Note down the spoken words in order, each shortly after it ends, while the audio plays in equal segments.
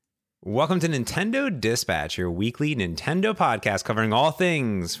Welcome to Nintendo Dispatch, your weekly Nintendo podcast covering all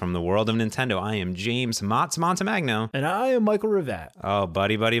things from the world of Nintendo. I am James Motz Montemagno. And I am Michael Rivat. Oh,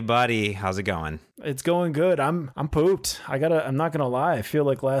 buddy. How's it going? It's going good. I'm pooped. I'm not gonna lie. I feel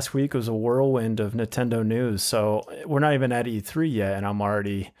like last week was a whirlwind of Nintendo news. So we're not even at E3 yet, and I'm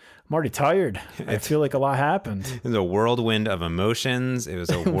already tired. I feel like a lot happened. It was a whirlwind of emotions. It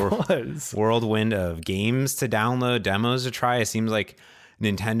was a whirlwind of games to download, demos to try. It seems like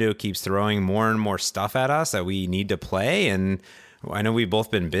Nintendo keeps throwing more and more stuff at us that we need to play. And I know we've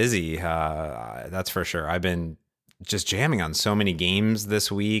both been busy. That's for sure. I've been just jamming on so many games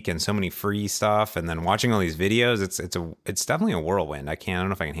this week and so many free stuff. And then watching all these videos, it's definitely a whirlwind. I don't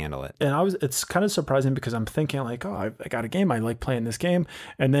know if I can handle it. And it's kind of surprising because I'm thinking like, oh, I got a game. I like playing this game.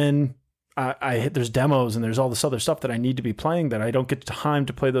 And then there's demos and there's all this other stuff that I need to be playing that I don't get time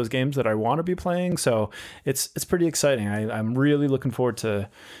to play those games that I want to be playing. So it's pretty exciting. I'm really looking forward to,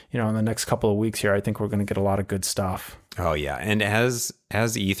 in the next couple of weeks here, I think we're going to get a lot of good stuff. Oh yeah. And as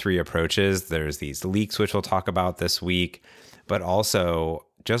E3 approaches, there's these leaks, which we'll talk about this week, but also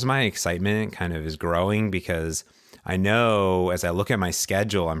just my excitement kind of is growing because I know as I look at my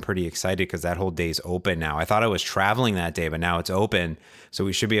schedule, I'm pretty excited because that whole day's open now. I thought I was traveling that day, but now it's open. So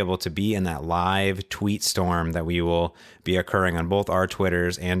we should be able to be in that live tweet storm that we will be occurring on both our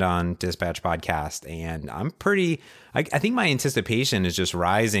Twitters and on Dispatch Podcast. And I think my anticipation is just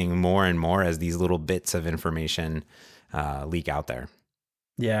rising more and more as these little bits of information leak out there.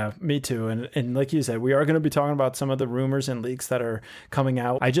 Yeah, me too. And like you said, we are going to be talking about some of the rumors and leaks that are coming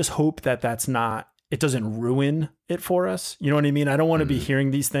out. I just hope that it doesn't ruin it for us. You know what I mean? I don't want to be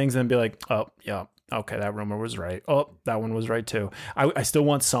hearing these things and be like, oh, yeah, okay, that rumor was right. Oh, that one was right too. I still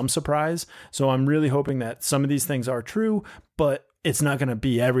want some surprise. So I'm really hoping that some of these things are true, but it's not going to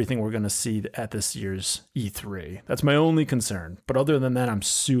be everything we're going to see at this year's E3. That's my only concern. But other than that, I'm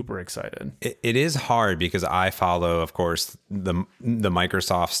super excited. It is hard because I follow, of course, the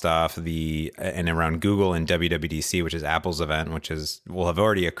Microsoft stuff, and around Google and WWDC, which is Apple's event, which will have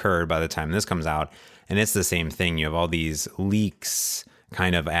already occurred by the time this comes out. And it's the same thing. You have all these leaks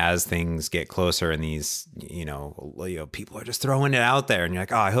kind of as things get closer, and these, people are just throwing it out there, and you're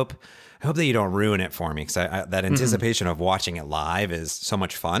like, oh, I hope that you don't ruin it for me, because that anticipation of watching it live is so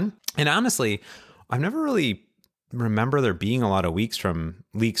much fun. And honestly, I've never really remember there being a lot of leaks from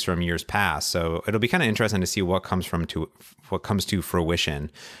years past. So it'll be kind of interesting to see what comes to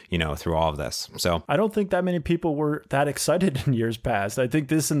fruition, through all of this. So I don't think that many people were that excited in years past. I think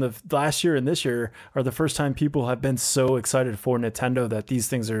this and the last year and this year are the first time people have been so excited for Nintendo that these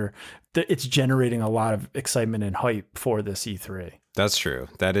things it's generating a lot of excitement and hype for this E3. That's true.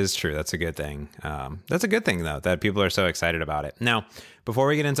 That is true. That's a good thing. That's a good thing, though, that people are so excited about it. Now, before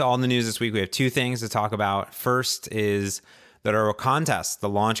we get into all the news this week, we have two things to talk about. First is that our contest, the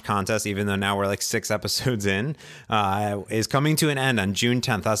launch contest, even though now we're like 6 episodes in, is coming to an end on June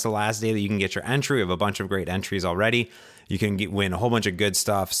 10th. That's the last day that you can get your entry. We have a bunch of great entries already. You can win a whole bunch of good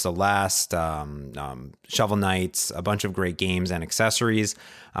stuff, Celeste, Shovel Knights, a bunch of great games and accessories,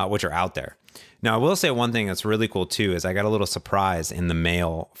 which are out there. Now, I will say one thing that's really cool, too, is I got a little surprise in the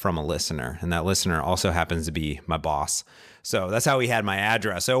mail from a listener, and that listener also happens to be my boss. So that's how he had my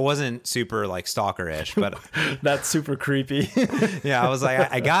address. So it wasn't super like stalker-ish, but that's super creepy. Yeah, I was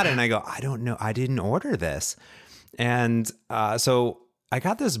like, I got it, and I go, I don't know, I didn't order this. And so I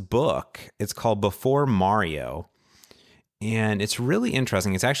got this book. It's called Before Mario. And it's really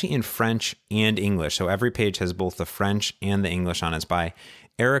interesting. It's actually in French and English. So every page has both the French and the English on it. It's by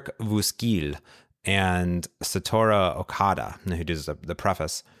Eric Vusquil and Satoru Okada, who does the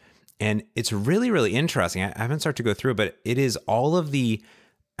preface. And it's really, really interesting. I haven't started to go through it, but it is all of the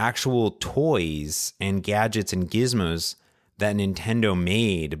actual toys and gadgets and gizmos that Nintendo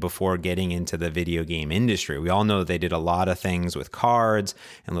made before getting into the video game industry. We all know that they did a lot of things with cards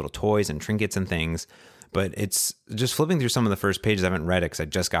and little toys and trinkets and things. But it's just flipping through some of the first pages. I haven't read it because I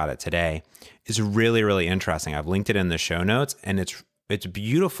just got it today. It's really, really interesting. I've linked it in the show notes, and it's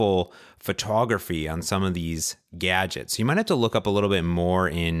beautiful photography on some of these gadgets. You might have to look up a little bit more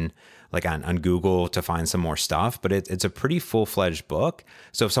on Google to find some more stuff, but it's a pretty full-fledged book.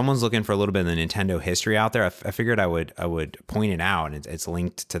 So if someone's looking for a little bit of the Nintendo history out there, I figured I would point it out, and it's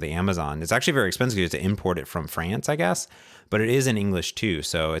linked to the Amazon. It's actually very expensive because to import it from France, I guess, but it is in English too.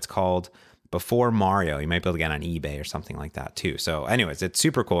 So it's called Before Mario. You might be able to get it on eBay or something like that too. So anyways, it's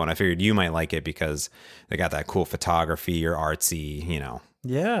super cool. And I figured you might like it because they got that cool photography or artsy,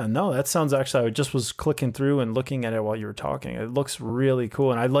 Yeah, no, that sounds actually, I just was clicking through and looking at it while you were talking. It looks really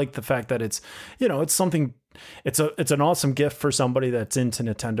cool. And I like the fact that it's, it's something, it's an awesome gift for somebody that's into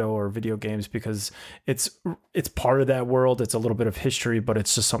Nintendo or video games, because it's part of that world. It's a little bit of history, but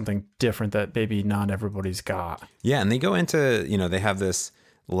it's just something different that maybe not everybody's got. Yeah. And they go into, they have this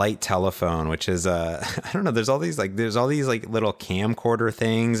light telephone, which is I don't know, there's all these like little camcorder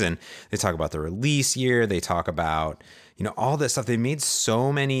things, and they talk about the release year, they talk about all this stuff. They made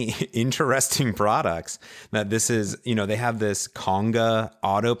so many interesting products that this is, they have this conga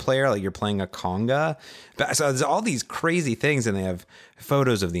auto player, like you're playing a conga. So there's all these crazy things, and they have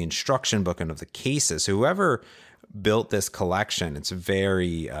photos of the instruction book and of the cases. So whoever built this collection, it's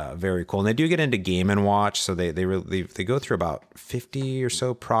very very cool. And they do get into Game & Watch, so they go through about 50 or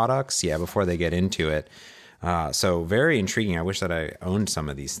so products before they get into it. So very intriguing. I wish that I owned some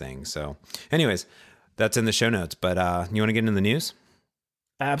of these things. So anyways, that's in the show notes, but you want to get into the news?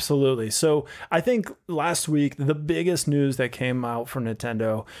 Absolutely. So I think last week, the biggest news that came out from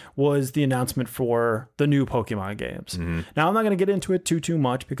Nintendo was the announcement for the new Pokemon games. Mm-hmm. Now, I'm not going to get into it too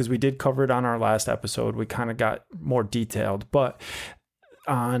much, because we did cover it on our last episode. We kind of got more detailed, but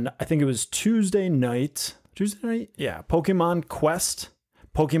on, I think it was Tuesday night. Yeah. Pokemon Quest,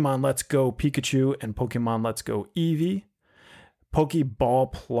 Pokemon Let's Go Pikachu, and Pokemon Let's Go Eevee,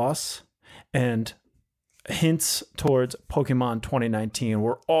 Pokeball Plus, and hints towards Pokemon 2019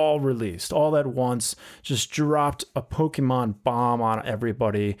 were all released all at once. Just dropped a Pokemon bomb on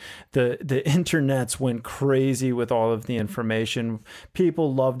everybody. The internets went crazy with all of the information.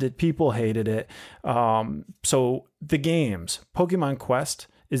 People loved it, people hated it. So the games, Pokemon Quest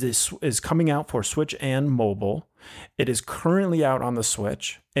is coming out for Switch and mobile. It is currently out on the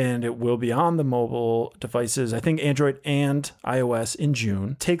Switch, and it will be on the mobile devices, I think Android and iOS, in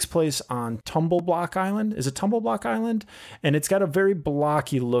June. Takes place on Tumbleblock Island. Is it Tumbleblock Island? And it's got a very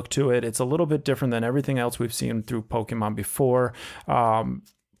blocky look to it. It's a little bit different than everything else we've seen through Pokemon before.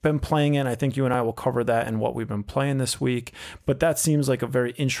 Been playing it. I think you and I will cover that and what we've been playing this week. But that seems like a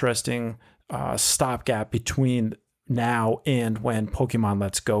very interesting stopgap between now and when Pokemon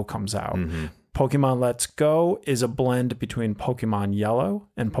Let's Go comes out. Mm-hmm. Pokemon Let's Go is a blend between Pokemon Yellow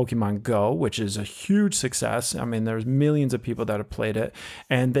and Pokemon Go, which is a huge success. I mean, there's millions of people that have played it.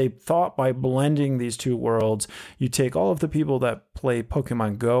 And they thought by blending these two worlds, you take all of the people that play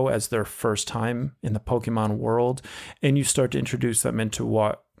Pokemon Go as their first time in the Pokemon world, and you start to introduce them into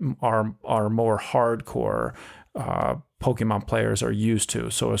what are more hardcore Pokemon players are used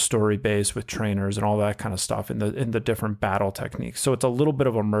to. So a story base with trainers and all that kind of stuff in the different battle techniques. So it's a little bit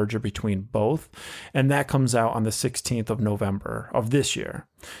of a merger between both. And that comes out on the 16th of November of this year.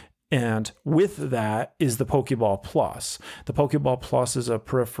 And with that is the Pokeball Plus. The Pokeball Plus is a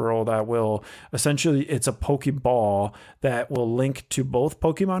peripheral that will essentially, it's a Pokeball that will link to both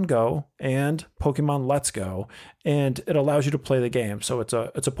Pokemon Go and Pokemon Let's Go, and it allows you to play the game. So it's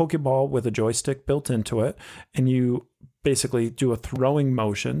a Pokeball with a joystick built into it, and you basically do a throwing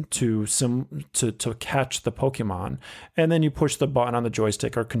motion to catch the Pokemon, and then you push the button on the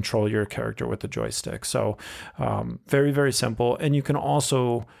joystick or control your character with the joystick. So very, very simple. And you can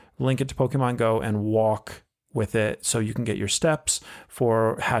also link it to Pokemon Go and walk with it, so you can get your steps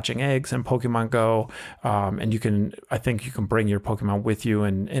for hatching eggs in Pokemon Go. And I think you can bring your Pokemon with you,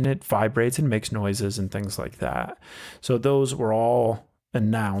 and it vibrates and makes noises and things like that. So those were all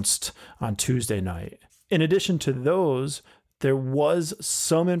announced on Tuesday night. In addition to those, there was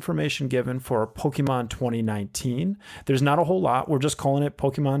some information given for Pokemon 2019. There's not a whole lot. We're just calling it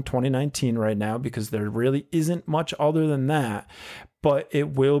Pokemon 2019 right now, because there really isn't much other than that. But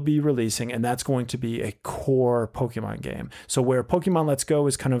it will be releasing, and that's going to be a core Pokemon game. So where Pokemon Let's Go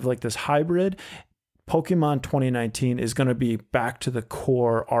is kind of like this hybrid, Pokemon 2019 is going to be back to the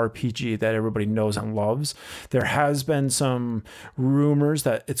core RPG that everybody knows and loves. There has been some rumors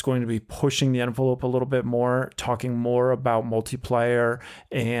that it's going to be pushing the envelope a little bit more, talking more about multiplayer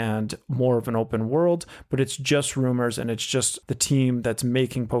and more of an open world, but it's just rumors, and it's just the team that's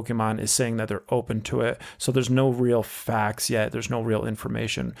making Pokemon is saying that they're open to it. So there's no real facts yet. There's no real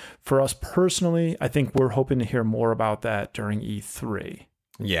information. For us personally, I think we're hoping to hear more about that during E3.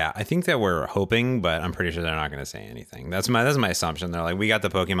 Yeah, I think that we're hoping, but I'm pretty sure they're not going to say anything. That's my assumption. They're like, we got the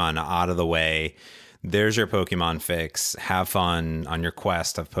Pokemon out of the way. There's your Pokemon fix. Have fun on your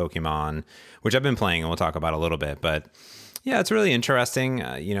quest of Pokemon, which I've been playing and we'll talk about a little bit. But yeah, it's really interesting.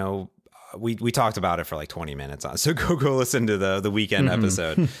 We talked about it for like 20 minutes on, so go listen to the weekend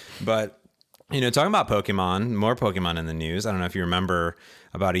episode. But talking about Pokemon, more Pokemon in the news. I don't know if you remember,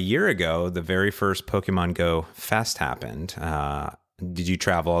 about a year ago, the very first Pokemon Go Fest happened. Did you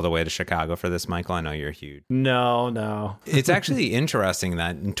travel all the way to Chicago for this, Michael? I know you're huge. No. It's actually interesting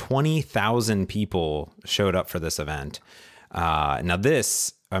that 20,000 people showed up for this event. Now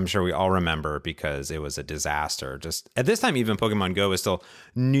this, I'm sure we all remember because it was a disaster. Just at this time, even Pokemon Go was still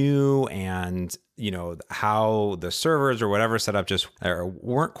new, and how the servers or whatever set up just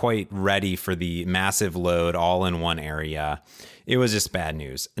weren't quite ready for the massive load all in one area. It was just bad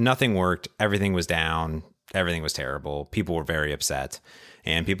news. Nothing worked. Everything was down. Everything was terrible. People were very upset,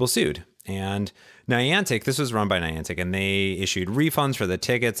 and people sued. And Niantic, this was run by Niantic, and they issued refunds for the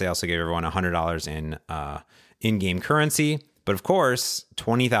tickets. They also gave everyone $100 in in-game currency. But of course,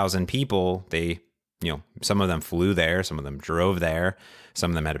 20,000 people, some of them flew there, some of them drove there, some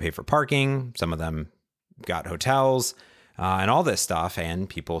of them had to pay for parking, some of them got hotels, and all this stuff, and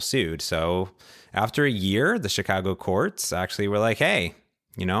people sued. So after a year, the Chicago courts actually were like, hey,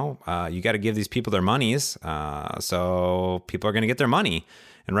 you got to give these people their monies. So people are going to get their money.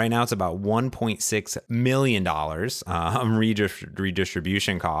 And right now it's about $1.6 million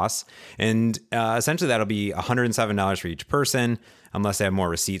redistribution costs. And essentially that'll be $107 for each person unless they have more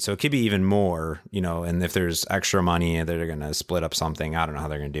receipts. So it could be even more, and if there's extra money, they're going to split up something. I don't know how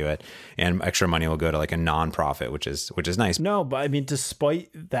they're going to do it. And extra money will go to like a nonprofit, which is nice. No, but I mean,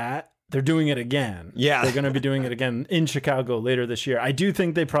 despite that, they're doing it again. Yeah. They're going to be doing it again in Chicago later this year. I do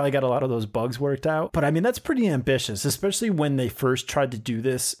think they probably got a lot of those bugs worked out. But I mean, that's pretty ambitious, especially when they first tried to do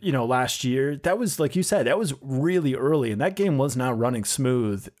this, last year. That was, like you said, that was really early. And that game was not running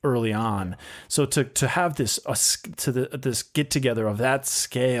smooth early on. So to have this get together of that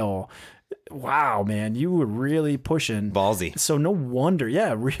scale, wow, man, you were really pushing. Ballsy. So no wonder.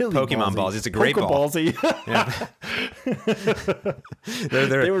 Yeah, really. Pokemon ballsy. It's a great ball. Ballsy. Yeah.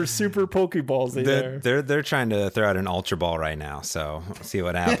 They were super Pokeballsy there. They're trying to throw out an Ultra Ball right now. So we'll see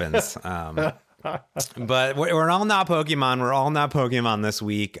what happens. But we're all not Pokemon. We're all not Pokemon this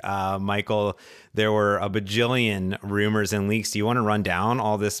week. Michael, there were a bajillion rumors and leaks. Do you want to run down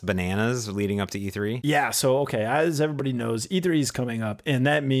all this bananas leading up to E3? Yeah. So, okay. As everybody knows, E3 is coming up, and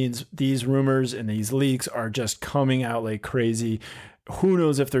that means these rumors and these leaks are just coming out like crazy. Who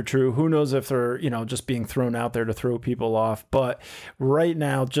knows if they're true? Who knows if they're, just being thrown out there to throw people off? But right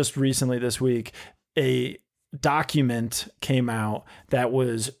now, just recently this week, a document came out that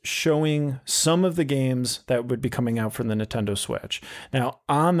was showing some of the games that would be coming out for the Nintendo Switch. Now,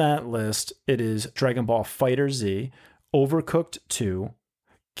 on that list, it is Dragon Ball FighterZ, Overcooked 2,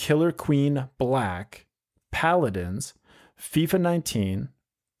 Killer Queen Black, Paladins, FIFA 19,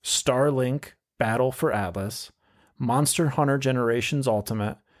 Starlink Battle for Atlas, Monster Hunter Generations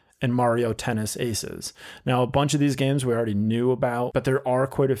Ultimate, and Mario Tennis Aces. Now, a bunch of these games we already knew about, but there are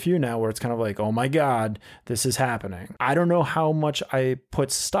quite a few now where it's kind of like, oh my God, this is happening. I don't know how much I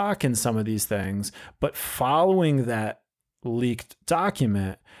put stock in some of these things, but following that leaked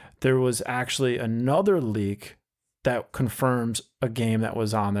document, there was actually another leak that confirms a game that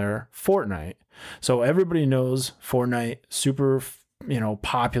was on there, Fortnite. So everybody knows Fortnite, super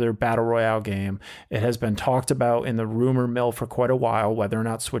popular battle royale game. It has been talked about in the rumor mill for quite a while, whether or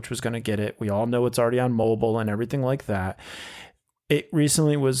not Switch was going to get it. We all know it's already on mobile and everything like that. It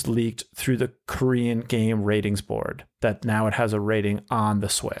recently was leaked through the Korean Game Ratings Board that now it has a rating on the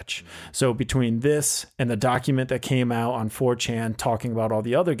Switch. So between this and the document that came out on 4chan talking about all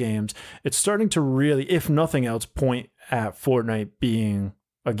the other games, it's starting to really, if nothing else, point at Fortnite being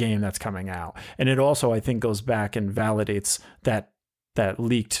a game that's coming out. And it also, I think, goes back and validates that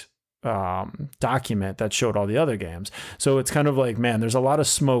leaked document that showed all the other games. So it's kind of like, man, there's a lot of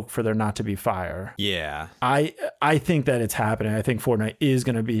smoke for there not to be fire. Yeah. I think that it's happening. I think Fortnite is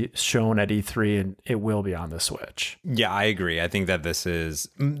going to be shown at E3 and it will be on the Switch. Yeah, I agree. I think that this is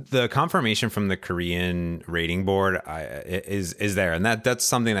the confirmation from the Korean rating board is there. And that's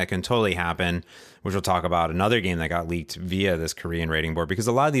something that can totally happen, which we'll talk about another game that got leaked via this Korean rating board, because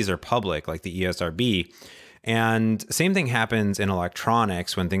a lot of these are public, like the ESRB. And same thing happens in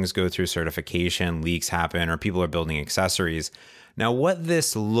electronics when things go through certification, leaks happen, or people are building accessories. Now, what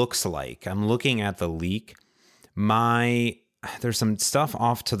this looks like, I'm looking at the leak. There's some stuff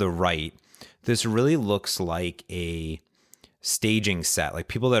off to the right. This really looks like a staging set, like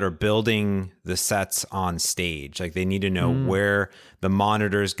people that are building the sets on stage. Like they need to know where the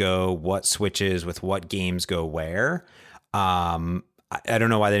monitors go, what switches with what games go where. I don't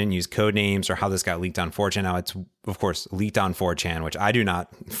know why they didn't use code names or how this got leaked on 4chan. Now it's, of course, leaked on 4chan, which I do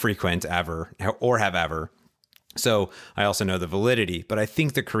not frequent ever or have ever. So I also know the validity, but I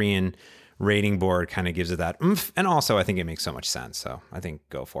think the Korean rating board kind of gives it that oomph. And also I think it makes so much sense. So I think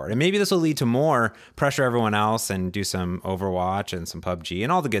go for it. And maybe this will lead to more pressure everyone else and do some Overwatch and some PUBG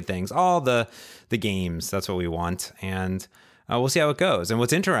and all the good things, all the games. That's what we want. And we'll see how it goes. And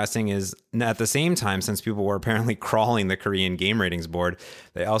what's interesting is at the same time, since people were apparently crawling the Korean game ratings board,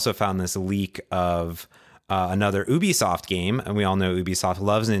 they also found this leak of another Ubisoft game. And we all know Ubisoft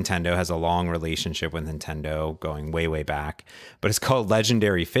loves Nintendo, has a long relationship with Nintendo going way, way back. But it's called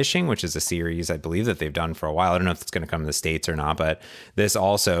Legendary Fishing, which is a series I believe that they've done for a while. I don't know if it's going to come to the States or not, but this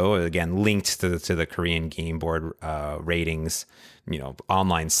also, again, linked to the Korean game board ratings,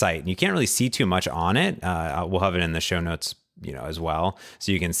 online site. And you can't really see too much on it. We'll have it in the show notes as well,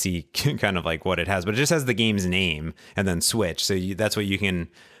 so you can see kind of like what it has, but it just has the game's name and then Switch. So that's what you can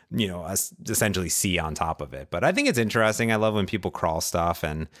essentially see on top of it. But I think it's interesting. I love when people crawl stuff,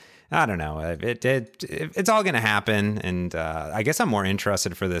 and I don't know, it's all going to happen. And I guess I'm more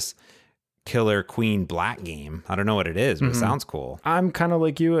interested for this Killer Queen Black game. I don't know what it is, but it sounds cool. I'm kind of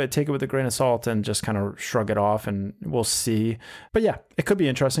like you. I take it with a grain of salt and just kind of shrug it off, and we'll see. But yeah, it could be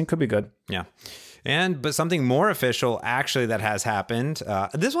interesting. Could be good. Yeah. But something more official actually that has happened.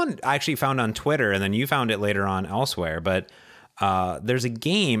 This one I actually found on Twitter, and then you found it later on elsewhere. But there's a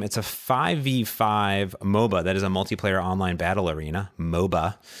game. It's a 5v5 MOBA. That is a multiplayer online battle arena.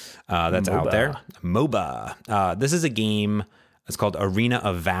 MOBA. That's MOBA. out there. MOBA. This is a game. It's called Arena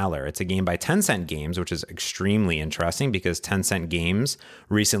of Valor. It's a game by Tencent Games, which is extremely interesting because Tencent Games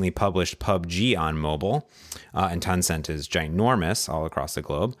recently published PUBG on mobile. And Tencent is ginormous all across the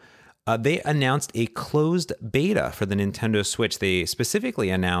globe. They announced a closed beta for the Nintendo Switch. They specifically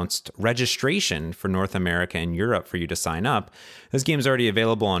announced registration for North America and Europe for you to sign up. This game is already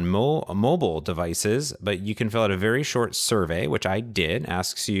available on mobile devices, but you can fill out a very short survey, which I did.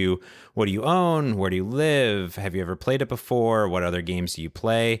 Asks you, what do you own? Where do you live? Have you ever played it before? What other games do you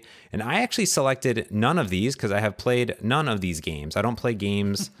play? And I actually selected none of these because I have played none of these games. I don't play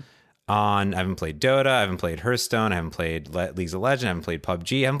games I haven't played Dota, I haven't played Hearthstone, I haven't played Leagues of Legends, I haven't played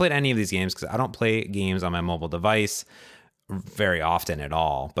PUBG, I haven't played any of these games because I don't play games on my mobile device very often at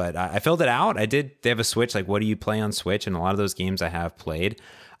all. But I filled it out. They have a Switch, like what do you play on Switch? And a lot of those games I have played.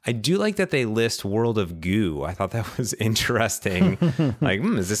 I do like that they list World of Goo. I thought that was interesting. Like,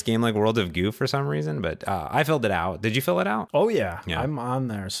 is this game like World of Goo for some reason? But I filled it out. Did you fill it out? Oh, yeah. I'm on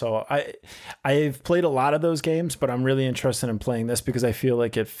there. So I've played a lot of those games, but I'm really interested in playing this because I feel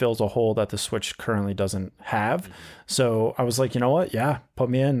like it fills a hole that the Switch currently doesn't have. So I was like, you know what? Yeah, put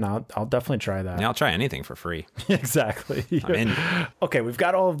me in. I'll definitely try that. Yeah, I'll try anything for free. Exactly. I'm in. Okay, we've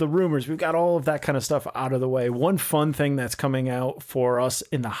got all of the rumors. We've got all of that kind of stuff out of the way. One fun thing that's coming out for us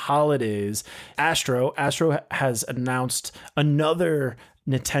in the holidays, Astro has announced another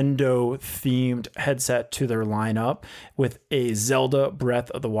Nintendo themed headset to their lineup with a Zelda Breath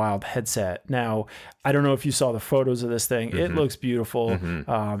of the Wild headset. Now, I don't know if you saw the photos of this thing. Mm-hmm. It looks beautiful.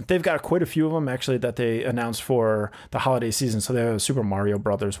 Mm-hmm. They've got quite a few of them actually that they announced for the holiday season. So they have a Super Mario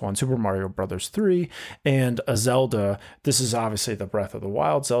Brothers 1, Super Mario Brothers 3, and a Zelda. This is obviously the Breath of the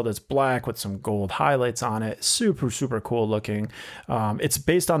Wild Zelda. It's black with some gold highlights on it. Super, super cool looking. It's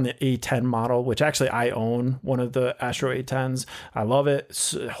based on the A10 model, which actually I own one of the Astro A10s. I love it.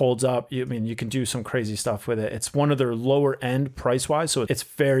 It holds up. You can do some crazy stuff with it. It's one of their lower end price wise. So it's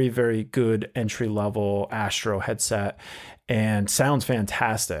very, very good entry level Astro headset and sounds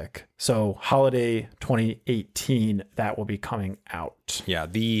fantastic. So holiday 2018, that will be coming out. Yeah.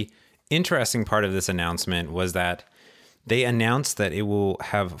 The interesting part of this announcement was that they announced that it will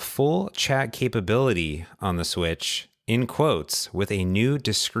have full chat capability on the Switch, in quotes, with a new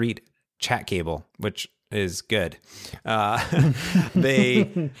discrete chat cable, which is good. Because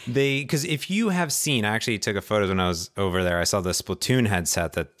if you have seen, I actually took a photo when I was over there. I saw the Splatoon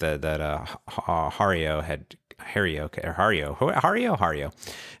headset that Hario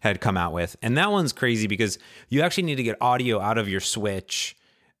had come out with, and that one's crazy because you actually need to get audio out of your Switch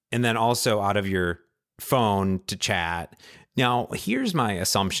and then also out of your phone to chat. Now, here's my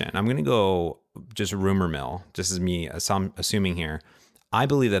assumption. I'm going to go just rumor mill. This is me assuming here. I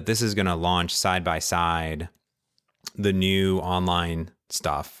believe that this is going to launch side by side the new online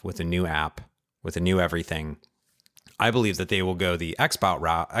stuff with a new app, with a new everything. I believe that they will go the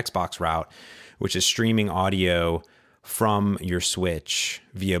Xbox route, which is streaming audio from your Switch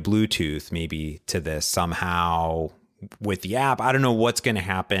via Bluetooth, maybe to this somehow with the app. I don't know what's going to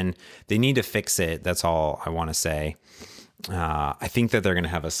happen. They need to fix it. That's all I want to say. I think that they're going to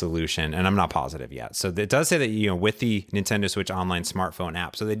have a solution, and I'm not positive yet. So it does say that, with the Nintendo Switch Online smartphone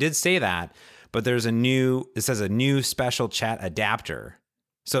app. So they did say that, but it says a new special chat adapter.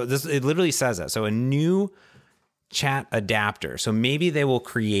 So it literally says that. So a new chat adapter. So maybe they will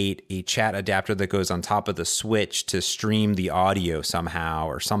create a chat adapter that goes on top of the Switch to stream the audio somehow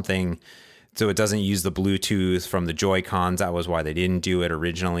or something. So it doesn't use the Bluetooth from the Joy-Cons. That was why they didn't do it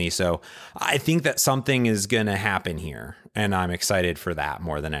originally. So I think that something is going to happen here. And I'm excited for that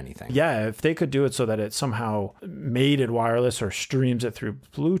more than anything. Yeah, if they could do it so that it somehow made it wireless or streams it through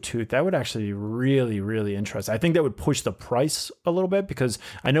Bluetooth, that would actually be really, really interesting. I think that would push the price a little bit, because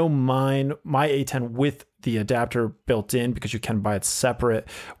I know my A10 with the adapter built in, because you can buy it separate,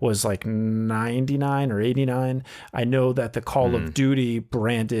 was like 99 or 89. I know that the Call of Duty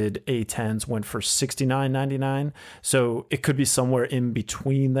branded A10s went for 69.99. So it could be somewhere in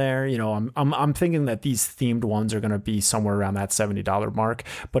between there. You know, I'm thinking that these themed ones are going to be somewhere around that $70 mark.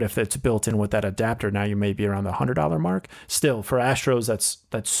 But if it's built in with that adapter, now you may be around the $100 mark. Still, for Astros,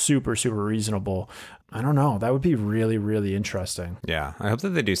 that's super, super reasonable. I don't know. That would be really, really interesting. Yeah, I hope that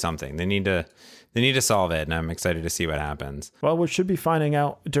they do something. They need to solve it, and I'm excited to see what happens. Well, we should be finding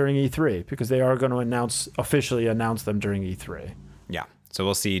out during E3, because they are going to officially announce them during E3. Yeah. So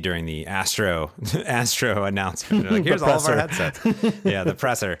we'll see during the Astro announcement. They're like, here's all of our headsets. Yeah, the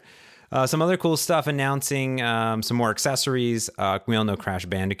presser. Some other cool stuff announcing some more accessories. We all know Crash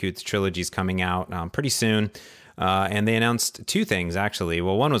Bandicoot's trilogy is coming out pretty soon. And they announced two things, actually.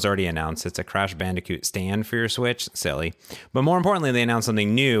 Well, one was already announced. It's a Crash Bandicoot stand for your Switch. Silly. But more importantly, they announced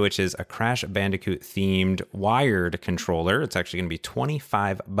something new, which is a Crash Bandicoot-themed wired controller. It's actually going to be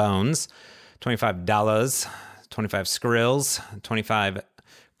 25 bones, $25, 25 skrills, 25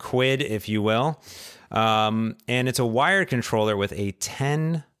 quid, if you will. And it's a wired controller with a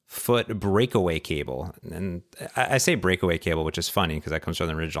 10-foot breakaway cable. And I say breakaway cable, which is funny because that comes from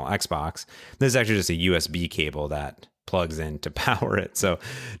the original Xbox. This is actually just a USB cable that plugs in to power it. So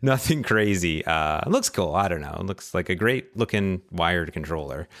nothing crazy. It looks cool. I don't know. It looks like a great looking wired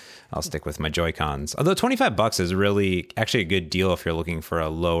controller. I'll stick with my Joy-Cons. Although $25 is really actually a good deal if you're looking for a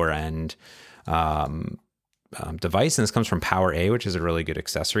lower end device. And this comes from PowerA, which is a really good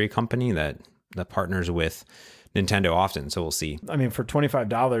accessory company that partners with Nintendo often, so we'll see. I mean, for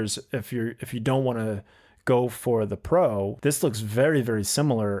 $25, if you don't want to go for the Pro, this looks very, very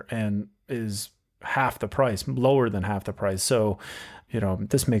similar and is half the price, lower than half the price. So, you know,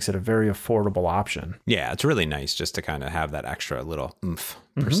 this makes it a very affordable option. Yeah, it's really nice just to kind of have that extra little oomph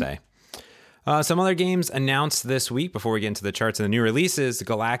per se. Some other games announced this week before we get into the charts and the new releases.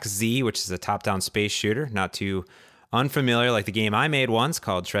 Galax Z, which is a top-down space shooter, not too unfamiliar like the game I made once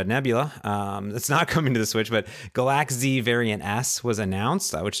called Shred Nebula. It's not coming to the Switch, but Galax Z Variant S was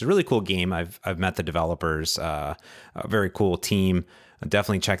announced, which is a really cool game. I've met the developers, a very cool team.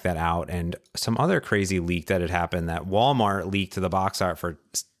 Definitely check that out. And some other crazy leak that had happened, that Walmart leaked the box art for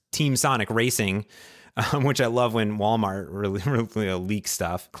Team Sonic Racing, which I love when Walmart really leaks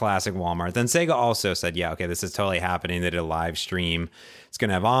stuff. Classic Walmart. Then Sega also said, yeah, okay, this is totally happening. They did a live stream. It's going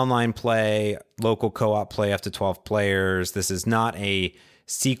to have online play, local co-op play up to 12 players. This is not a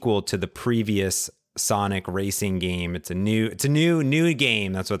sequel to the previous Sonic racing game. It's a new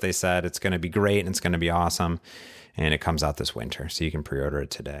game. That's what they said. It's going to be great and it's going to be awesome. And it comes out this winter, so you can pre-order it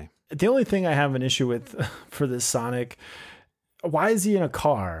today. The only thing I have an issue with for this Sonic, why is he in a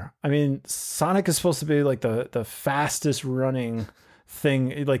car? I mean, Sonic is supposed to be like the fastest running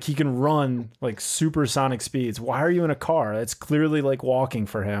thing. Like, he can run like supersonic speeds. Why are you in a car? It's clearly like walking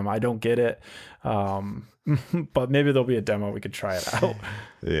for him. I don't get it. But maybe there'll be a demo. We could try it out.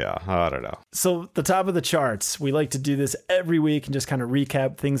 Yeah, I don't know. So the top of the charts, we like to do this every week and just kind of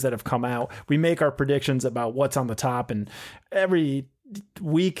recap things that have come out. We make our predictions about what's on the top, and every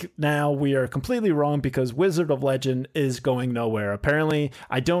week now we are completely wrong because Wizard of Legend is going nowhere. Apparently,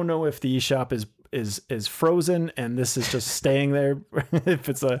 I don't know if the eShop is frozen and this is just staying there if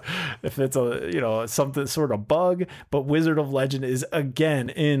it's a you know, something sort of bug, but Wizard of Legend is again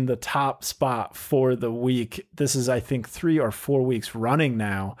in the top spot for the week. This is, I think, 3 or 4 weeks running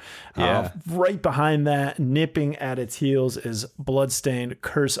now. Right behind that, nipping at its heels, is Bloodstained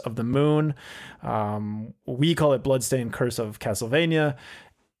Curse of the Moon. We call it Bloodstained Curse of Castlevania.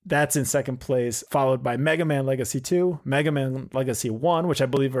 That's in second place, followed by Mega Man Legacy 2, Mega Man Legacy 1, which I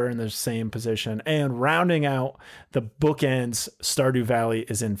believe are in the same position. And rounding out the bookends, Stardew Valley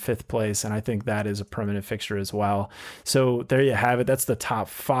is in 5th place, and I think that is a permanent fixture as well. So there you have it. That's the top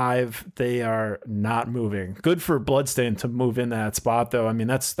 5. They are not moving. Good for Bloodstained to move in that spot, though. I mean,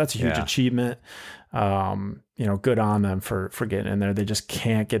 that's a huge achievement. You know, good on them for getting in there. They just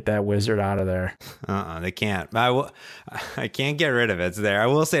can't get that wizard out of there. They can't. I can't get rid of it. It's there. I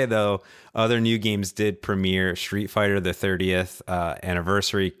will say, though, other new games did premiere. Street Fighter, the 30th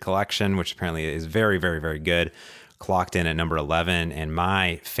anniversary collection, which apparently is very, very, very good, clocked in at number 11. And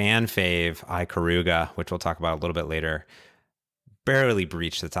my fan fave, Ikaruga, which we'll talk about a little bit later, barely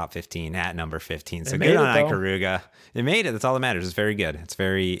breached the top 15 at number 15. So good on Ikaruga. It made it. That's all that matters. It's very good.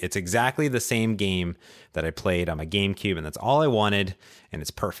 It's exactly the same game that I played on my GameCube, and that's all I wanted, and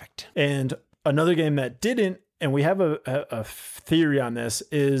it's perfect. And another game that didn't and we have a theory on this,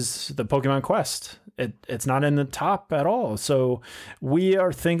 is the Pokemon Quest. It's not in the top at all. So we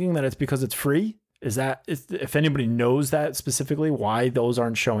are thinking that it's because it's free. If anybody knows that specifically, why those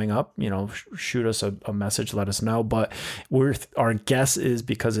aren't showing up, shoot us a message, let us know. But our guess is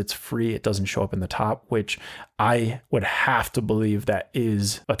because it's free, it doesn't show up in the top, which I would have to believe that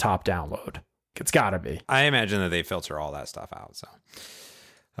is a top download. It's got to be. I imagine that they filter all that stuff out. So,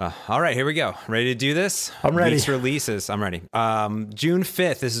 all right, here we go. Ready to do this? I'm ready. Week's releases. I'm ready. June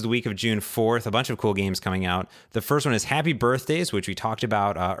 5th. This is the week of June 4th. A bunch of cool games coming out. The first one is Happy Birthdays, which we talked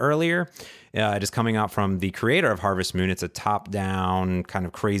about earlier. It is coming out from the creator of Harvest Moon. It's a top-down kind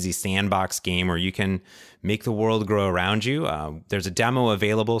of crazy sandbox game where you can make the world grow around you. There's a demo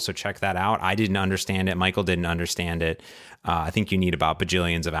available, so check that out. I didn't understand it. Michael didn't understand it. I think you need about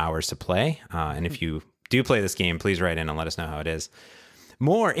bajillions of hours to play. And if you do play this game, please write in and let us know how it is.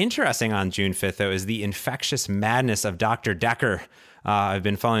 More interesting on June 5th, though, is the infectious madness of Dr. Decker. I've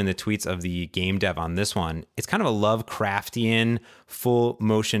been following the tweets of the game dev on this one. It's kind of a Lovecraftian full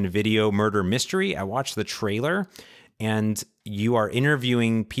motion video murder mystery. I watched the trailer, and you are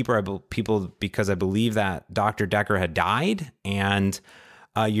interviewing people because I believe that Dr. Decker had died, and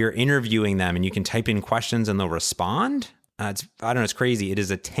you're interviewing them, and you can type in questions and they'll respond. I don't know, it's crazy. It is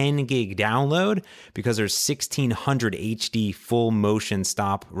a 10 gig download because there's 1600 HD full motion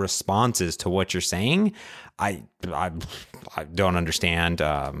stop responses to what you're saying. I don't understand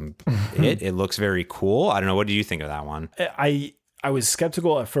it. It looks very cool. I don't know. What do you think of that one? I was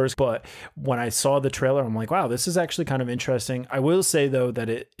skeptical at first, but when I saw the trailer, I'm like, wow, this is actually kind of interesting. I will say, though, that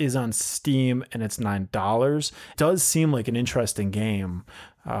it is on Steam and it's $9. It does seem like an interesting game.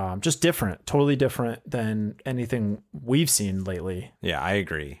 Just different, totally different than anything we've seen lately. Yeah, I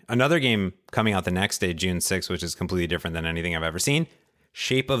agree. Another game coming out the next day, June 6th, which is completely different than anything I've ever seen.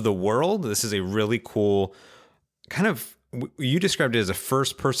 Shape of the World. This is a really cool kind of, you described it as a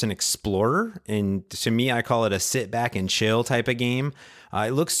first-person explorer, and to me, I call it a sit-back and chill type of game.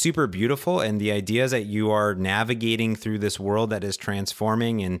 It looks super beautiful, and the idea is that you are navigating through this world that is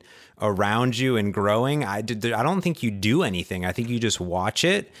transforming and around you and growing. I don't think you do anything. I think you just watch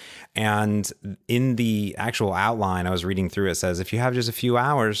it, and in the actual outline, I was reading through, it says, if you have just a few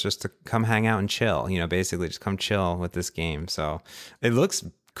hours just to come hang out and chill, basically just come chill with this game. So it looks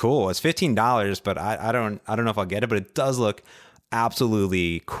cool. It's $15, but I don't know if I'll get it, but it does look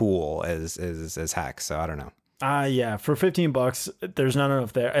absolutely cool as heck. So I don't know. Yeah, for $15, there's not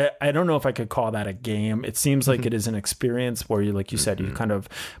enough there. I don't know if I could call that a game. It seems like it is an experience where you, like you said, you kind of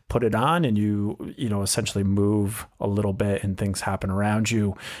put it on and you essentially move a little bit and things happen around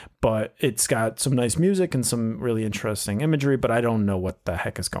you. But it's got some nice music and some really interesting imagery, but I don't know what the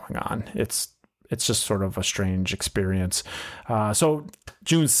heck is going on. It's just sort of a strange experience. So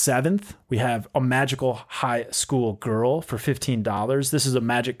June 7th, we have A Magical High School Girl for $15. This is a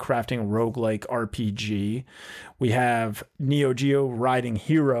magic crafting roguelike RPG. We have Neo Geo Riding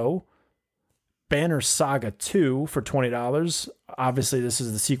Hero, Banner Saga 2 for $20. Obviously, this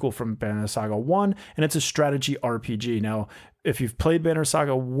is the sequel from Banner Saga 1, and it's a strategy RPG. Now, if you've played Banner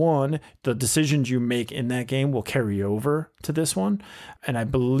Saga 1, the decisions you make in that game will carry over to this one. And I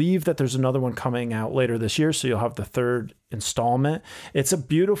believe that there's another one coming out later this year, so you'll have the third installment. It's a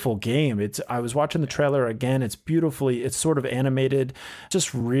beautiful game. I was watching the trailer again. It's sort of animated,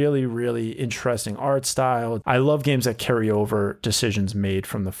 just really, really interesting art style. I love games that carry over decisions made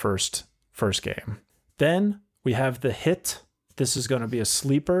from the first game. Then we have the hit. This is going to be a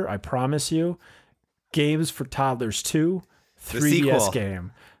sleeper, I promise you. Games for Toddlers 2. 3DS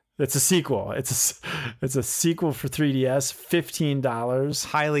game. It's a sequel. It's a sequel for 3DS, $15.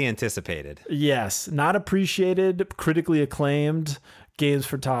 Highly anticipated. Yes, not appreciated, critically acclaimed. Games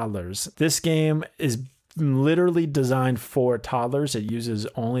for Toddlers. This game is literally designed for toddlers. It uses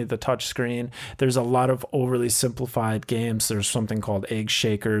only the touch screen. There's a lot of overly simplified games. There's something called Egg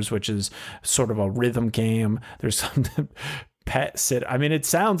Shakers, which is sort of a rhythm game. There's something Pet Sitter. I mean, it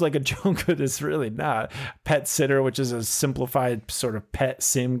sounds like a joke, but it's really not. Pet Sitter, which is a simplified sort of pet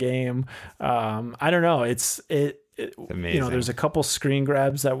sim game. I don't know. It's amazing. There's a couple screen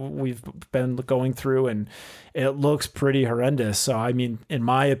grabs that we've been going through, and it looks pretty horrendous. So, I mean, in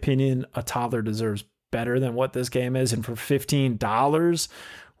my opinion, a toddler deserves better than what this game is. And for $15,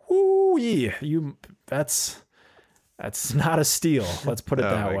 woo, yeah, that's not a steal. Let's put it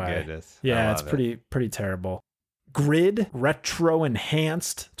that way. Goodness. Yeah, it's pretty terrible. Grid Retro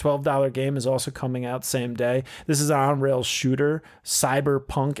Enhanced $12 game is also coming out same day. This is an on-rails shooter,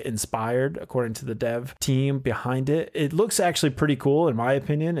 cyberpunk inspired, according to the dev team behind it. It looks actually pretty cool, in my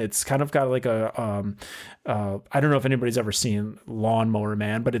opinion. It's kind of got like a I don't know if anybody's ever seen Lawnmower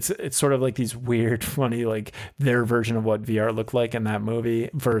Man, but it's sort of like these weird, funny, like their version of what VR looked like in that movie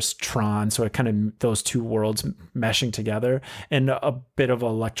versus Tron. So it kind of those two worlds meshing together, and a bit of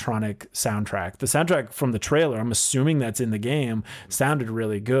electronic soundtrack. The soundtrack from the trailer, I'm assuming that's in the game, sounded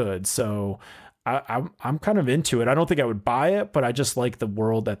really good. So I'm kind of into it. I don't think I would buy it, but I just like the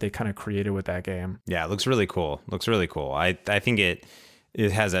world that they kind of created with that game. Yeah, it looks really cool. I think it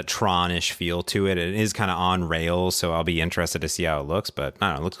has a Tron-ish feel to it. It is kind of on rails, so I'll be interested to see how it looks, but I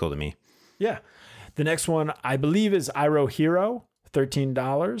don't know, it looks cool to me. Yeah. The next one, I believe, is Iroh Hero,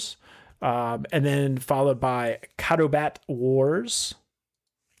 $13. And then followed by Kadobat Wars.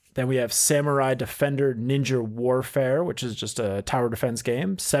 Then we have Samurai Defender Ninja Warfare, which is just a tower defense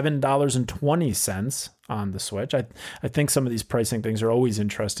game, $7.20 on the Switch. I think some of these pricing things are always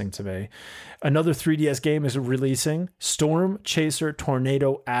interesting to me. Another 3DS game is releasing, Storm Chaser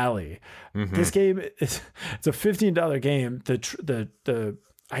Tornado Alley. Mm-hmm. This game it's a $15 game.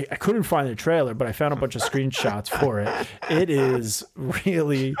 I couldn't find the trailer, but I found a bunch of screenshots for it. It is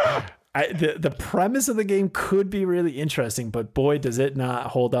really... the premise of the game could be really interesting, but boy, does it not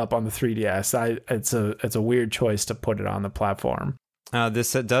hold up on the 3DS. It's a weird choice to put it on the platform.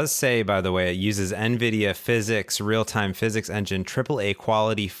 This does say, by the way, it uses NVIDIA Physics real-time physics engine, AAA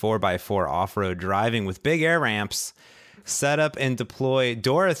quality 4x4 off-road driving with big air ramps. Set up and deploy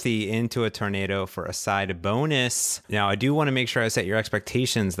Dorothy into a tornado for a side bonus. Now, I do want to make sure I set your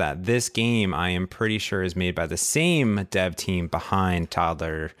expectations that this game, I am pretty sure, is made by the same dev team behind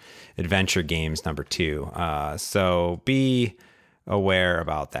Toddler Adventure Games #2. So be aware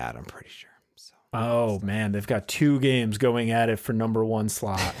about that, I'm pretty sure. So. Oh, man, they've got 2 games going at it for #1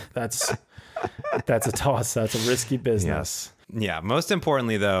 slot. That's a toss. That's a risky business. Yes. Yeah, most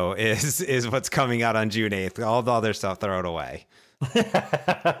importantly, though, is what's coming out on June 8th. All the other stuff, throw it away.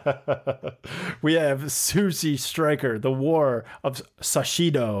 We have Sushi Striker, The War of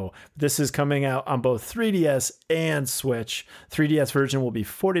Sashido. This is coming out on both 3DS and Switch. 3DS version will be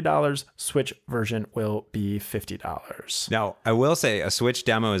 $40. Switch version will be $50. Now, I will say a Switch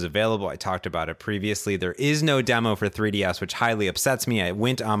demo is available. I talked about it previously. There is no demo for 3DS, which highly upsets me. I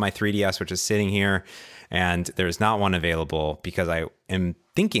went on my 3DS, which is sitting here, and there's not one available because I am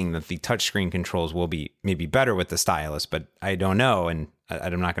thinking that the touchscreen controls will be maybe better with the stylus, but I don't know, and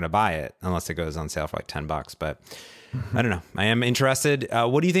I'm not going to buy it unless it goes on sale for like $10. But I don't know. I am interested.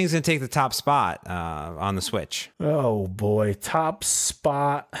 What do you think is going to take the top spot on the Switch? Oh boy, top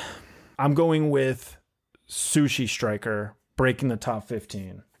spot. I'm going with Sushi Striker breaking the top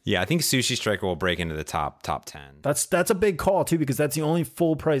 15. Yeah, I think Sushi Striker will break into the top 10. That's a big call too, because that's the only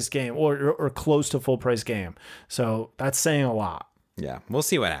full price game or close to full price game. So that's saying a lot. Yeah, we'll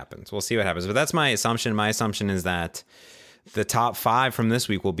see what happens. But that's my assumption. My assumption is that the top 5 from this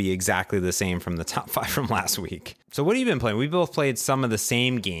week will be exactly the same from the top 5 from last week. So what have you been playing? We both played some of the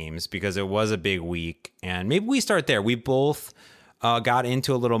same games because it was a big week. And maybe we start there. We both got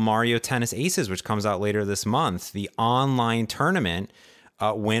into a little Mario Tennis Aces, which comes out later this month. The online tournament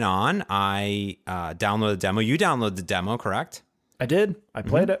went on. I downloaded the demo. You downloaded the demo, correct? I did. I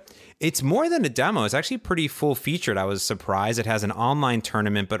played it. It's more than a demo. It's actually pretty full featured. I was surprised. It has an online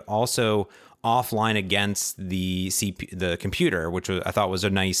tournament, but also offline against the computer, which I thought was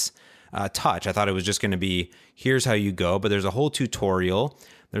a nice touch. I thought it was just going to be, here's how you go, but there's a whole tutorial.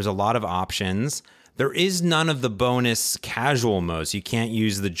 There's a lot of options. There is none of the bonus casual modes. You can't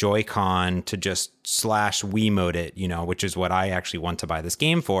use the Joy-Con to just /Wiimote it, which is what I actually want to buy this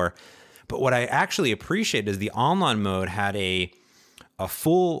game for. But what I actually appreciate is the online mode had a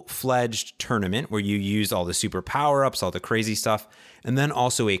full-fledged tournament where you use all the super power-ups, all the crazy stuff, and then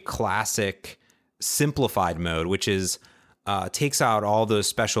also a classic simplified mode, which is takes out all those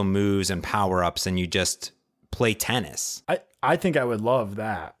special moves and power-ups, and you just play tennis. I think I would love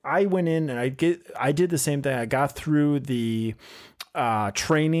that. I went in and I did the same thing. I got through the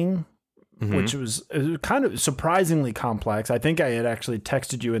training, which was kind of surprisingly complex. I think I had actually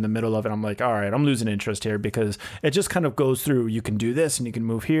texted you in the middle of it. I'm like, all right, I'm losing interest here because it just kind of goes through. You can do this and you can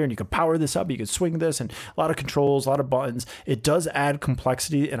move here and you can power this up. You can swing this and a lot of controls, a lot of buttons. It does add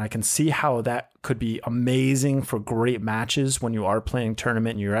complexity, and I can see how that could be amazing for great matches when you are playing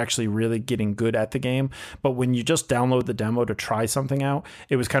tournament and you're actually really getting good at the game. But when you just download the demo to try something out,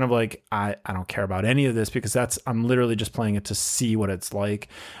 it was kind of like, I don't care about any of this because I'm literally just playing it to see what it's like.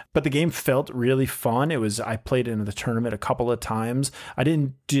 But the game felt really fun. I played in the tournament a couple of times. I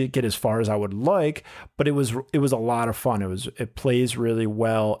didn't get as far as I would like, but it was a lot of fun. It plays really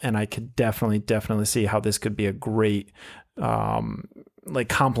well, and I could definitely see how this could be a great like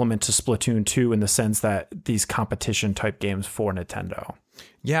complement to Splatoon 2 in the sense that these competition type games for Nintendo.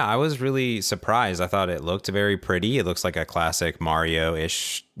 Yeah, I was really surprised. I thought it looked very pretty. It looks like a classic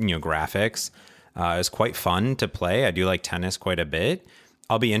Mario-ish, graphics. It was quite fun to play. I do like tennis quite a bit.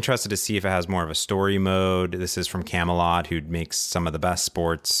 I'll be interested to see if it has more of a story mode. This is from Camelot, who makes some of the best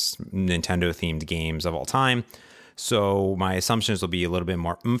sports Nintendo-themed games of all time. So my assumptions will be a little bit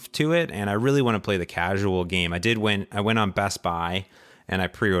more oomph to it, and I really want to play the casual game. I went on Best Buy, and I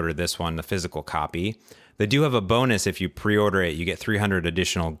pre-ordered this one, the physical copy. They do have a bonus. If you pre-order it, you get 300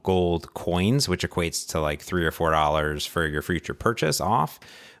 additional gold coins, which equates to like $3 or $4 for your future purchase off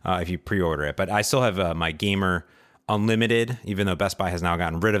if you pre-order it. But I still have my Gamer Unlimited, even though Best Buy has now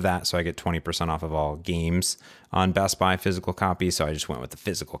gotten rid of that, so I get 20% off of all games on Best Buy physical copy. So I just went with the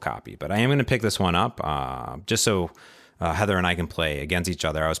physical copy. But I am going to pick this one up just so Heather and I can play against each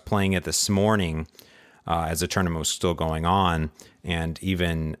other. I was playing it this morning as the tournament was still going on, and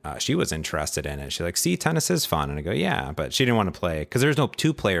even she was interested in it. She's like, see, tennis is fun. And I go, yeah, but she didn't want to play because there's no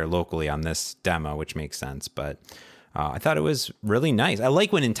 2-player locally on this demo, which makes sense. But I thought it was really nice. I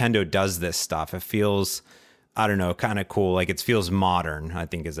like when Nintendo does this stuff. It feels, I don't know, kind of cool. Like it feels modern, I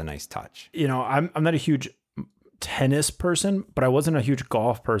think is a nice touch. I'm not a huge tennis person, but I wasn't a huge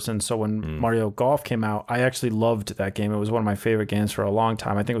golf person. So when Mario Golf came out, I actually loved that game. It was one of my favorite games for a long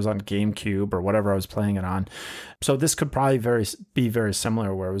time. I think it was on GameCube or whatever I was playing it on. So this could probably be very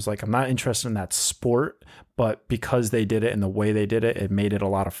similar, where it was like, I'm not interested in that sport, but because they did it and the way they did it, it made it a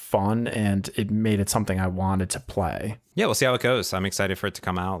lot of fun and it made it something I wanted to play. Yeah, we'll see how it goes. I'm excited for it to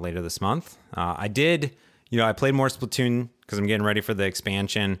come out later this month. I played more Splatoon because I'm getting ready for the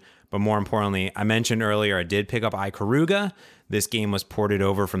expansion. But more importantly, I mentioned earlier, I did pick up Ikaruga. This game was ported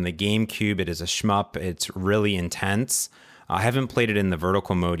over from the GameCube. It is a shmup. It's really intense. I haven't played it in the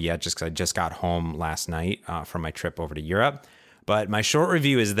vertical mode yet just because I just got home last night from my trip over to Europe. But my short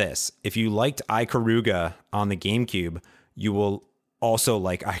review is this. If you liked Ikaruga on the GameCube, you will also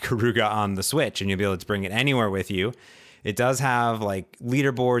like Ikaruga on the Switch, and you'll be able to bring it anywhere with you. It does have like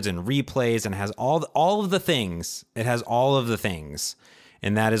leaderboards and replays and has all of the things. It has all of the things.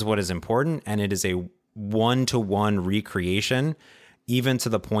 And that is what is important. And it is a 1-to-1 recreation, even to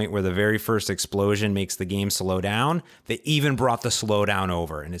the point where the very first explosion makes the game slow down. They even brought the slowdown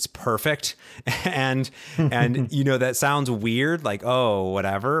over, and it's perfect. and that sounds weird, like, oh,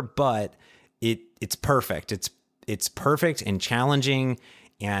 whatever, but it's perfect. It's perfect and challenging.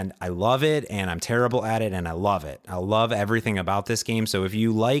 And I love it, and I'm terrible at it, and I love it. I love everything about this game. So if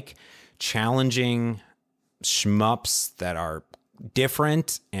you like challenging shmups that are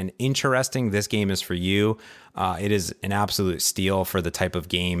different and interesting, this game is for you. It is an absolute steal for the type of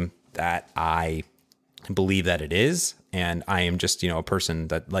game that I believe that it is. And I am just, a person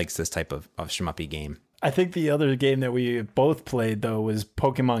that likes this type of shmuppy game. I think the other game that we both played, though, was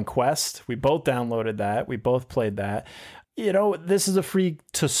Pokemon Quest. We both downloaded that. We both played that. This is a free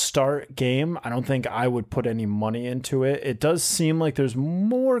to start game. I don't think I would put any money into it. It does seem like there's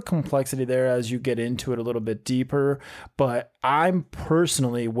more complexity there as you get into it a little bit deeper, but I'm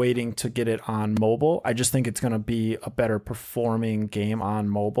personally waiting to get it on mobile. I just think it's going to be a better performing game on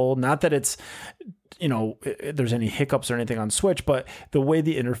mobile. Not that it's, there's any hiccups or anything on Switch, but the way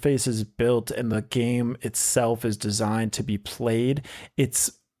the interface is built and the game itself is designed to be played,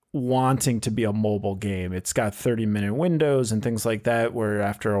 it's wanting to be a mobile game. It's got 30-minute windows and things like that, where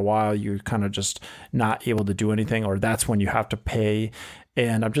after a while you're kind of just not able to do anything, or that's when you have to pay.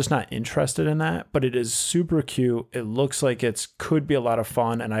 And I'm just not interested in that, but it is super cute. It looks like it could be a lot of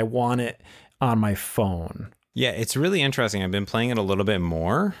fun, and I want it on my phone. Yeah, it's really interesting. I've been playing it a little bit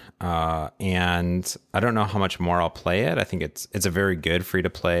more, and I don't know how much more I'll play it. I think it's a very good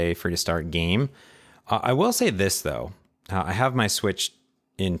free-to-play, free-to-start game. I will say this, though. I have my Switch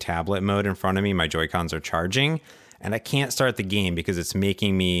in tablet mode in front of me. My Joy-Cons are charging, and I can't start the game because it's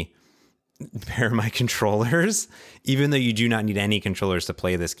making me pair my controllers, even though you do not need any controllers to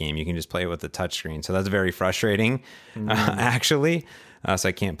play this game. You can just play it with the touchscreen. So that's very frustrating, actually. So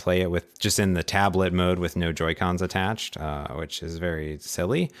I can't play it with just in the tablet mode with no Joy-Cons attached, which is very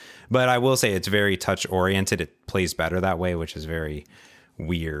silly. But I will say it's very touch oriented. It plays better that way, which is very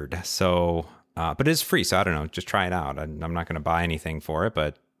weird. So but it's free, so I don't know. Just try it out. I'm not going to buy anything for it,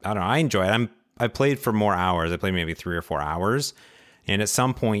 but I don't know. I enjoy it. I played for more hours. I played maybe 3 or 4 hours. And at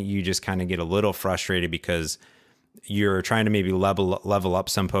some point you just kind of get a little frustrated because you're trying to maybe level up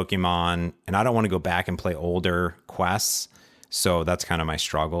some Pokemon, and I don't want to go back and play older quests. So that's kind of my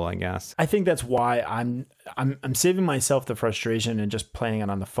struggle, I guess. I think that's why I'm saving myself the frustration and just playing it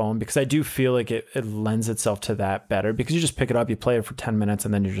on the phone, because I do feel like it lends itself to that better, because you just pick it up, you play it for 10 minutes,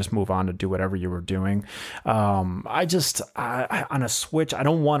 and then you just move on to do whatever you were doing. On a Switch, I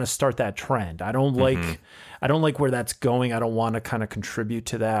don't want to start that trend. I don't like where that's going. I don't want to kind of contribute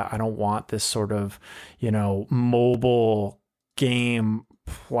to that. I don't want this sort of, mobile game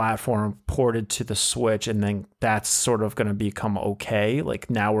platform ported to the Switch, and then that's sort of going to become okay. Like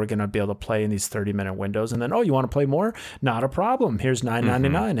now we're going to be able to play in these 30-minute windows, and then, oh, you want to play more? Not a problem. Here's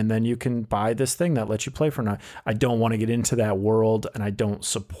 $9.99, and then you can buy this thing that lets you play for $9. I don't want to get into that world, and I don't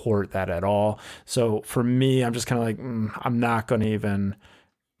support that at all. So for me, I'm just kind of like, I'm not going to even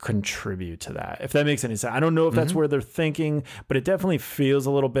contribute to that, if that makes any sense. I don't know if that's where they're thinking, but it definitely feels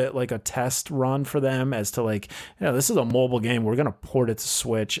a little bit like a test run for them, as to like, this is a mobile game, we're gonna port it to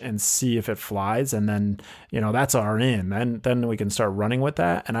Switch and see if it flies, and then that's our in, then we can start running with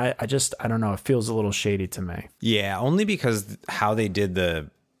that. And I don't know, it feels a little shady to me. Yeah, only because how they did the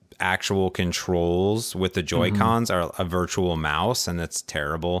actual controls with the Joy-Cons are a virtual mouse, and that's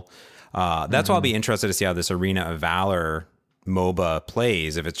terrible. That's why I'll be interested to see how this Arena of Valor MOBA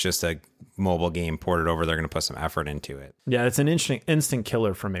plays. If it's just a mobile game ported over, they're going to put some effort into it. Yeah, it's an interesting instant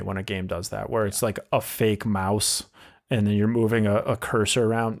killer for me when a game does that, where it's like a fake mouse and then you're moving a cursor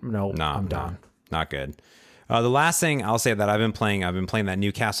around. No, I'm done. Not good. The last thing I'll say that I've been playing that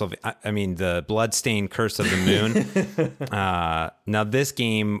new the Bloodstained Curse of the Moon. Now this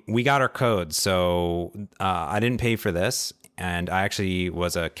game, we got our code, so I didn't pay for this. And I actually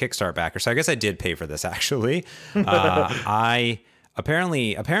was a Kickstart backer, so I guess I did pay for this. Actually, I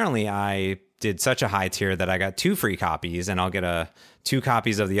apparently I did such a high tier that I got 2 free copies, and I'll get 2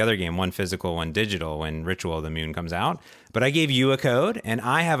 copies of the other game, 1 physical, 1 digital, when Ritual of the Moon comes out. But I gave you a code, and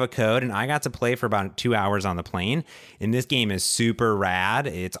I have a code, and I got to play for about 2 hours on the plane. And this game is super rad.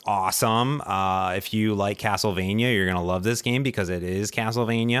 It's awesome. If you like Castlevania, you're gonna love this game because it is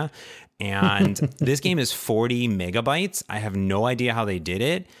Castlevania. And this game is 40 megabytes. I have no idea how they did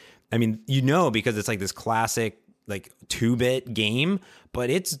it. I mean, because it's like this classic, like 2-bit game,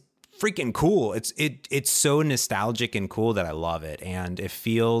 but it's freaking cool. It's so nostalgic and cool that I love it. And it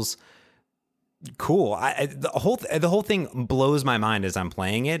feels cool. The whole thing blows my mind as I'm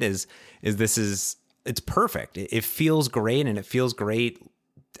playing it it's perfect. It feels great, and it feels great.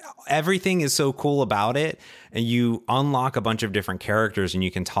 Everything is so cool about it, and you unlock a bunch of different characters and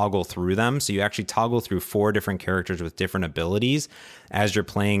you can toggle through them. So you actually toggle through 4 different characters with different abilities as you're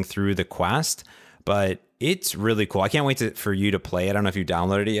playing through the quest. But it's really cool. I can't wait for you to play it. I don't know if you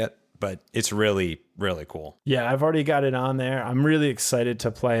downloaded it yet, but it's really, really cool. Yeah, I've already got it on there. I'm really excited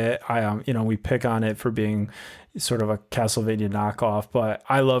to play it. We pick on it for being sort of a Castlevania knockoff, but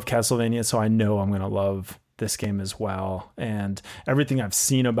I love Castlevania, so I know I'm going to love this game as well, and everything I've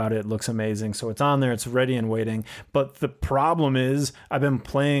seen about it looks amazing. So it's on there, it's ready and waiting. But the problem is I've been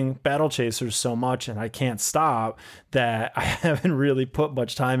playing Battle Chasers so much and I can't stop that I haven't really put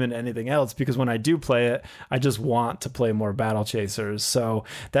much time into anything else, because when I do play it, I just want to play more Battle Chasers. So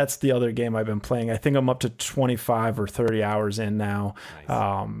that's the other game I've been playing. I think I'm up to 25 or 30 hours in now.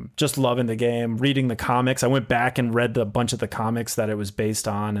 Nice. Just loving the game, reading the comics. I went back and read a bunch of the comics that it was based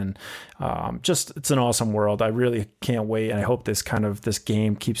on, and it's an awesome world. I really can't wait. And I hope this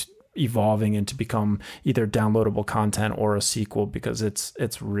game keeps evolving into become either downloadable content or a sequel, because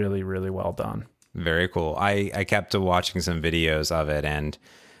it's really, really well done. Very cool. I kept watching some videos of it, and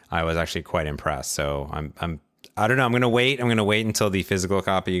I was actually quite impressed. So I don't know. I'm going to wait. I'm going to wait until the physical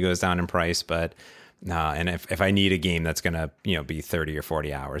copy goes down in price, but and if I need a game that's going to, be 30 or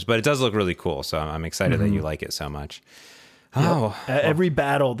 40 hours, but it does look really cool. So I'm excited that you like it so much. Oh, every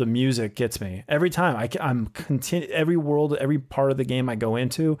battle, the music gets me every time. Every world, every part of the game I go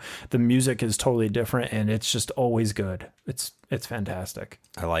into, the music is totally different, and it's just always good. It's fantastic.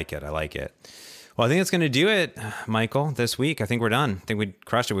 I like it. Well, I think that's going to do it, Michael, this week. I think we're done. I think we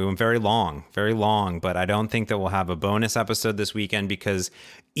crushed it. We went very long, but I don't think that we'll have a bonus episode this weekend because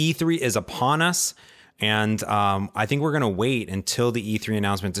E3 is upon us. And I think we're going to wait until the E3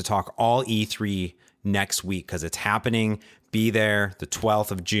 announcement to talk all E3 next week, because it's happening. Be there the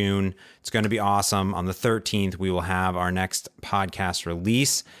 12th of June. It's going to be awesome. On the 13th, we will have our next podcast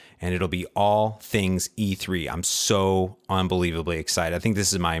release, and it'll be all things E3. I'm so unbelievably excited. I think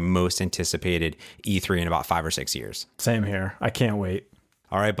this is my most anticipated E3 in about 5 or 6 years. Same here. I can't wait.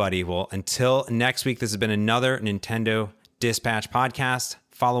 All right, buddy. Well, until next week, this has been another Nintendo Dispatch podcast.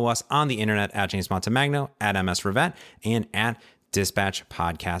 follow us on the internet at James Montemagno, at MS Revent, and at Dispatch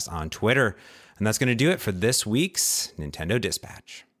Podcast on Twitter. And that's going to do it for this week's Nintendo Dispatch.